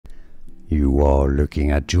You are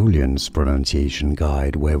looking at Julian's pronunciation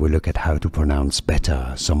guide, where we look at how to pronounce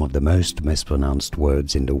better some of the most mispronounced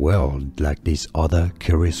words in the world, like this other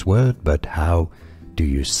curious word. But how do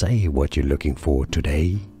you say what you're looking for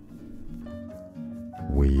today?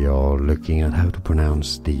 We are looking at how to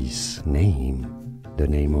pronounce this name, the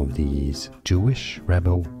name of these Jewish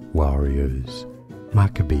rebel warriors,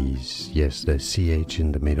 Maccabees. Yes, the CH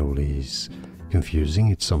in the middle is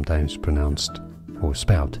confusing. It's sometimes pronounced, or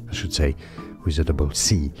spelled, I should say, with a double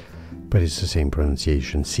C, but it's the same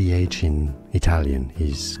pronunciation. CH in Italian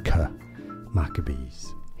is K,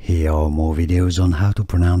 Maccabees. Here are more videos on how to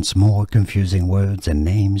pronounce more confusing words and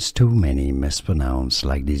names too many mispronounced.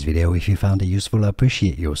 Like this video if you found it useful. I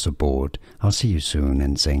appreciate your support. I'll see you soon,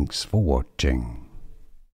 and thanks for watching.